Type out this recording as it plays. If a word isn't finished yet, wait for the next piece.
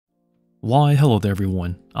Why, hello there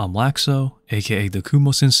everyone, I'm Laxow, aka the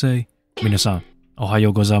Kumo Sensei. Minasan,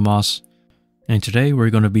 ohayo gozaimasu. And today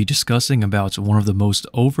we're going to be discussing about one of the most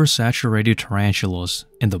oversaturated tarantulas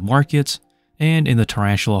in the market and in the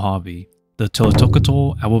tarantula hobby, the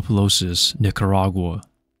Tliltocatl albopilosus, Nicaragua.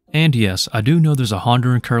 And yes, I do know there's a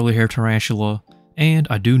Honduran curly hair tarantula, and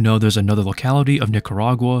I do know there's another locality of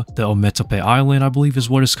Nicaragua, the Ometepe Island I believe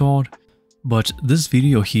is what it's called. But this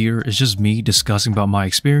video here is just me discussing about my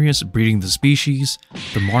experience breeding the species,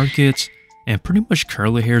 the market, and pretty much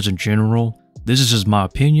curly hairs in general. This is just my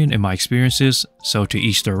opinion and my experiences, so to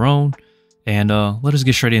each their own, and let us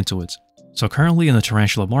get straight into it. So currently in the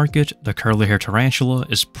tarantula market, the curly hair tarantula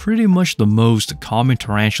is pretty much the most common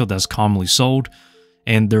tarantula that's commonly sold,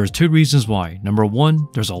 and there are two reasons why. Number one,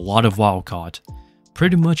 there's a lot of wild caught.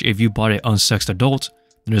 Pretty much if you bought an unsexed adult,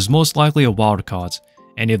 then there's most likely a wild caught.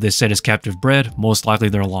 And if they said it's captive bred, most likely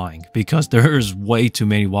they're lying, because there's way too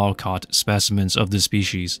many wild-caught specimens of this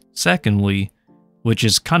species. Secondly, which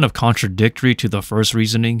is kind of contradictory to the first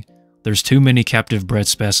reasoning, there's too many captive bred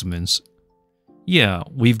specimens. Yeah,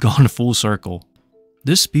 we've gone full circle.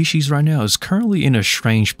 This species right now is currently in a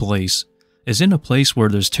strange place. It's in a place where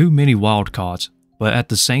there's too many wild-caught, but at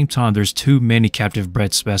the same time there's too many captive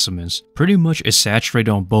bred specimens. Pretty much it's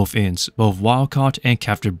saturated on both ends, both wild-caught and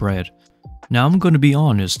captive bred. Now I'm going to be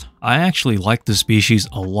honest, I actually like this species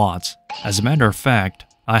a lot. As a matter of fact,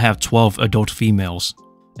 I have 12 adult females.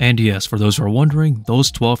 And yes, for those who are wondering,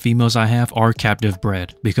 those 12 females I have are captive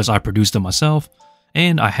bred because I produced them myself,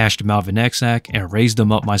 and I hatched them out of an egg sac and raised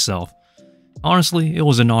them up myself. Honestly, it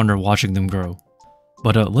was an honor watching them grow.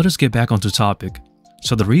 But let us get back onto topic.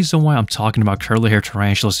 So the reason why I'm talking about curly hair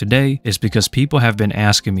tarantulas today is because people have been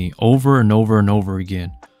asking me over and over and over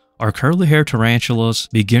again, are curly hair tarantulas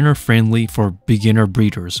beginner friendly for beginner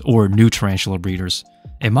breeders or new tarantula breeders?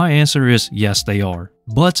 And my answer is yes, they are.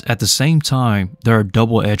 But at the same time, they're a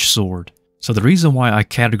double-edged sword. So the reason why I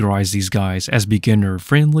categorize these guys as beginner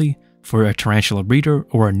friendly for a tarantula breeder,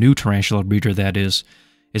 or a new tarantula breeder that is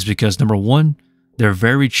because number one, they're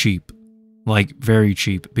very cheap. Like very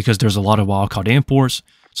cheap, because there's a lot of wild-caught imports.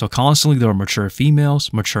 So constantly there are mature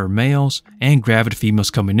females, mature males, and gravid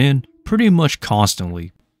females coming in pretty much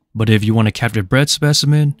constantly. But if you want a captive bred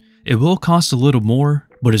specimen, it will cost a little more,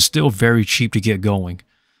 but it's still very cheap to get going.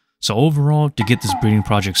 So overall, to get this breeding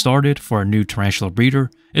project started for a new tarantula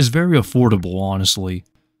breeder is very affordable, honestly.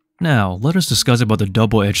 Now, let us discuss about the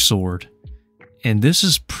double-edged sword. And this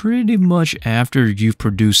is pretty much after you've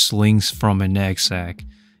produced slings from an egg sac.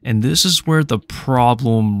 And this is where the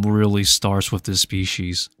problem really starts with this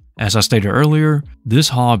species. As I stated earlier, this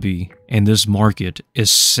hobby and this market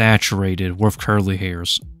is saturated with curly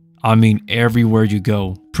hairs. I mean, everywhere you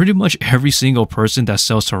go, pretty much every single person that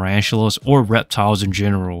sells tarantulas or reptiles in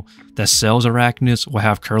general that sells arachnids will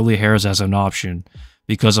have curly hairs as an option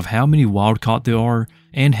because of how many wild-caught there are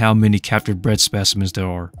and how many captive bred specimens there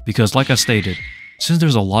are. Because like I stated, since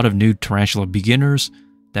there's a lot of new tarantula beginners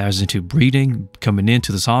that is into breeding coming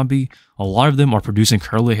into this hobby, a lot of them are producing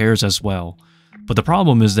curly hairs as well. But the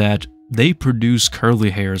problem is that they produce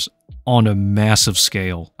curly hairs on a massive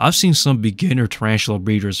scale. I've seen some beginner tarantula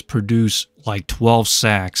breeders produce like 12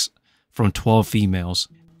 sacs from 12 females.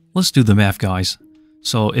 Let's do the math, guys.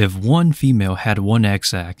 So if one female had one egg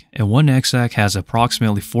sac, and one egg sac has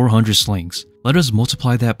approximately 400 slings, let us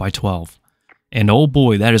multiply that by 12. And oh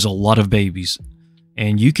boy, that is a lot of babies.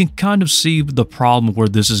 And you can kind of see the problem where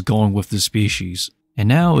this is going with this species. And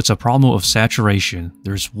now it's a problem of saturation.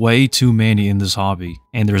 There's way too many in this hobby,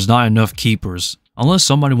 and there's not enough keepers. Unless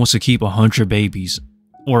somebody wants to keep 100 babies,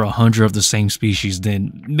 or 100 of the same species,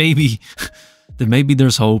 then maybe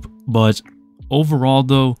there's hope. But overall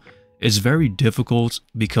though, it's very difficult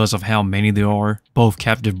because of how many there are, both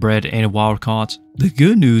captive bred and wild caught. The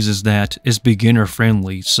good news is that it's beginner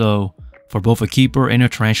friendly, so for both a keeper and a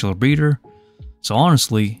tarantula breeder. So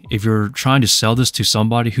honestly, if you're trying to sell this to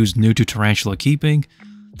somebody who's new to tarantula keeping,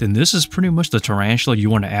 then this is pretty much the tarantula you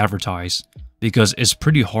want to advertise, because it's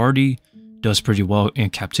pretty hardy, does pretty well in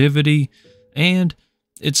captivity, and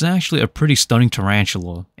it's actually a pretty stunning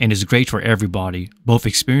tarantula, and is great for everybody, both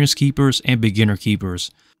experienced keepers and beginner keepers.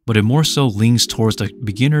 But it more so leans towards the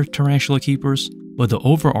beginner tarantula keepers. But the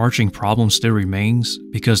overarching problem still remains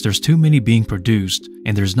because there's too many being produced,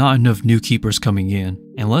 and there's not enough new keepers coming in.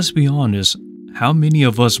 And let's be honest, how many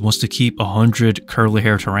of us wants to keep 100 curly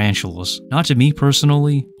hair tarantulas? Not to me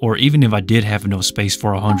personally, or even if I did have enough space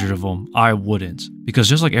for 100 of them, I wouldn't. Because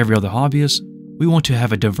just like every other hobbyist, we want to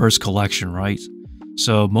have a diverse collection, right?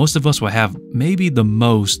 So most of us will have maybe the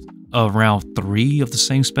most around 3 of the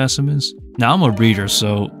same specimens. Now I'm a breeder,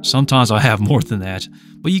 so sometimes I have more than that,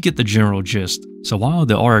 but you get the general gist. So while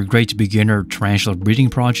they are a great beginner tarantula breeding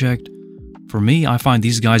project, for me I find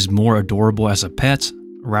these guys more adorable as a pet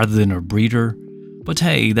rather than a breeder. But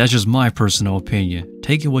hey, that's just my personal opinion,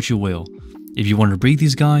 take it what you will. If you want to breed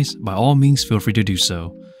these guys, by all means feel free to do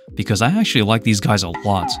so, because I actually like these guys a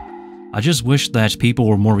lot. I just wish that people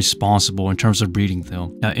were more responsible in terms of breeding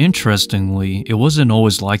them. Now interestingly, it wasn't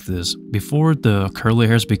always like this. Before the curly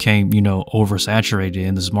hairs became, oversaturated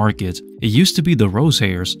in this market, it used to be the rose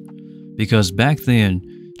hairs. Because back then,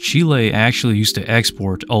 Chile actually used to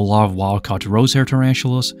export a lot of wild-caught rose hair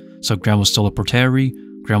tarantulas, so Grammostola porteri,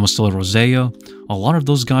 Grammostola rosea, a lot of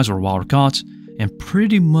those guys were wild-caught, and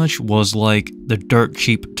pretty much was like the dirt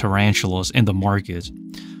cheap tarantulas in the market.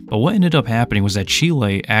 But what ended up happening was that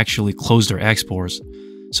Chile actually closed their exports,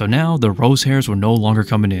 so now the rose hairs were no longer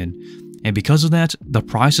coming in, and because of that, the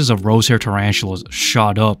prices of rose hair tarantulas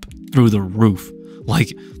shot up through the roof.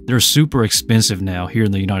 Like, they're super expensive now here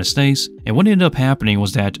in the United States, and what ended up happening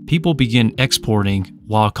was that people began exporting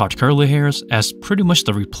wild-caught curly hairs as pretty much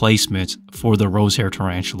the replacement for the rose hair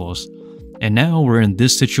tarantulas. And now we're in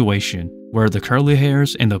this situation, where the curly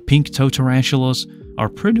hairs and the pink-toe tarantulas are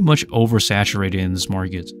pretty much oversaturated in this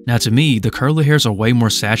market. Now to me, the curly hairs are way more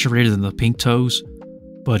saturated than the pink toes,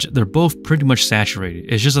 but they're both pretty much saturated.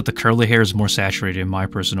 It's just that the curly hair is more saturated in my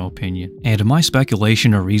personal opinion. And my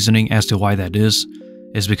speculation or reasoning as to why that is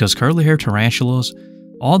because curly hair tarantulas,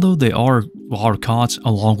 although they are wild-caught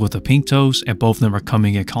along with the pink toes and both of them are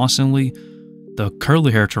coming in constantly, the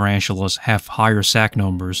curly hair tarantulas have higher sac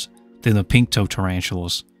numbers than the pink toe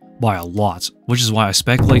tarantulas by a lot, which is why I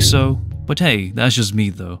speculate so. But hey, that's just me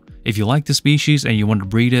though. If you like the species and you want to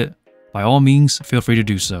breed it, by all means, feel free to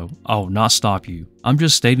do so. I will not stop you. I'm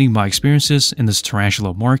just stating my experiences in this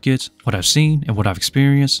tarantula market, what I've seen and what I've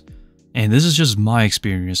experienced, and this is just my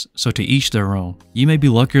experience, so to each their own. You may be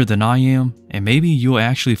luckier than I am, and maybe you'll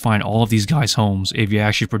actually find all of these guys homes if you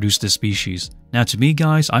actually produce this species. Now to me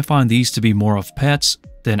guys, I find these to be more of pets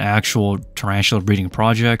than actual tarantula breeding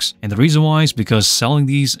projects, and the reason why is because selling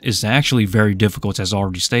these is actually very difficult as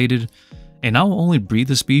already stated, and I will only breed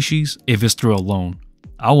the species if it's through a loan.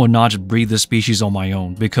 I will not breed this species on my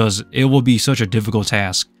own because it will be such a difficult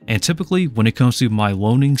task, and typically when it comes to my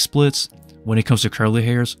loaning splits, when it comes to curly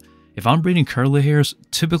hairs, if I'm breeding curly hairs,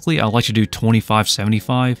 typically I like to do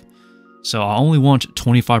 25-75, so I only want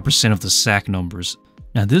 25% of the sac numbers.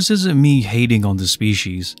 Now this isn't me hating on the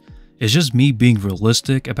species, it's just me being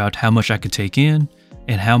realistic about how much I can take in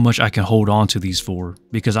and how much I can hold on to these for,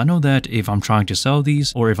 because I know that if I'm trying to sell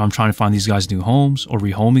these, or if I'm trying to find these guys new homes, or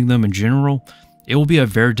rehoming them in general, it will be a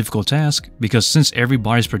very difficult task, because since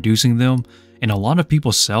everybody's producing them, and a lot of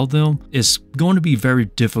people sell them, it's going to be very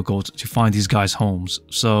difficult to find these guys homes,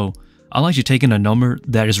 so I like to take in a number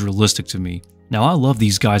that is realistic to me. Now I love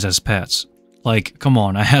these guys as pets. Like, come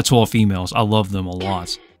on, I had 12 females, I love them a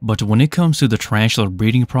lot. But when it comes to the tarantula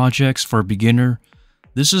breeding projects for a beginner,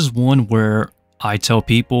 this is one where I tell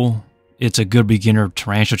people it's a good beginner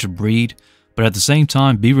tarantula to breed, but at the same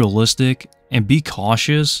time be realistic and be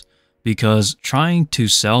cautious, because trying to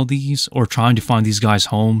sell these or trying to find these guys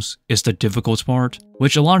homes is the difficult part,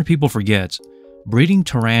 which a lot of people forget. Breeding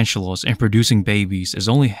tarantulas and producing babies is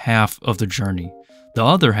only half of the journey. The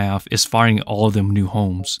other half is finding all of them new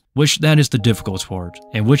homes, which that is the difficult part,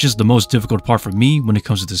 and which is the most difficult part for me when it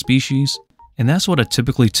comes to the species. And that's what I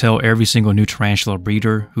typically tell every single new tarantula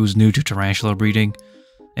breeder who's new to tarantula breeding.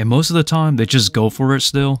 And most of the time they just go for it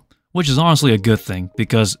still, which is honestly a good thing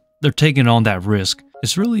because they're taking on that risk.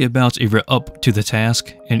 It's really about if you're up to the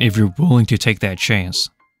task and if you're willing to take that chance.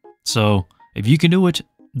 So if you can do it,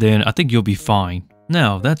 then I think you'll be fine.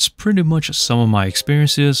 Now, that's pretty much some of my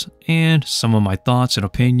experiences and some of my thoughts and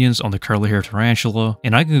opinions on the curly hair tarantula,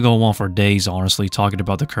 and I can go on for days honestly talking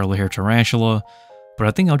about the curly hair tarantula, but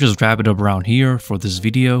I think I'll just wrap it up around here for this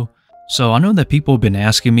video. So I know that people have been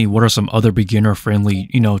asking me what are some other beginner friendly,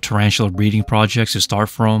 tarantula breeding projects to start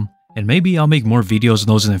from, and maybe I'll make more videos on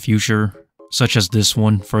those in the future, such as this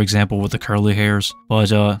one, for example, with the curly hairs,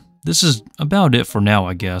 but this is about it for now,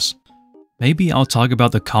 I guess. Maybe I'll talk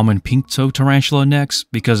about the common pink-toe tarantula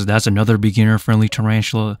next, because that's another beginner-friendly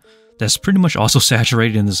tarantula that's pretty much also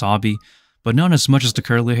saturated in this hobby, but not as much as the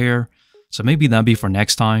curly hair, so maybe that'll be for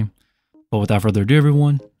next time. But without further ado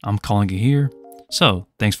everyone, I'm calling it here. So,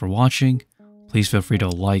 thanks for watching, please feel free to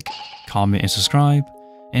like, comment, and subscribe,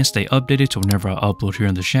 and stay updated to whenever I upload here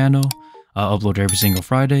on the channel. I upload every single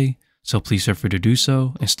Friday, so please feel free to do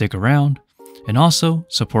so and stick around. And also,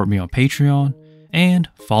 support me on Patreon, and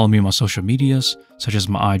follow me on my social medias, such as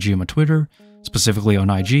my IG and my Twitter, specifically on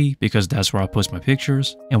IG because that's where I post my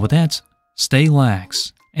pictures. And with that, stay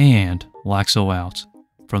lax and Laxow out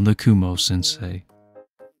from the Kumo Sensei.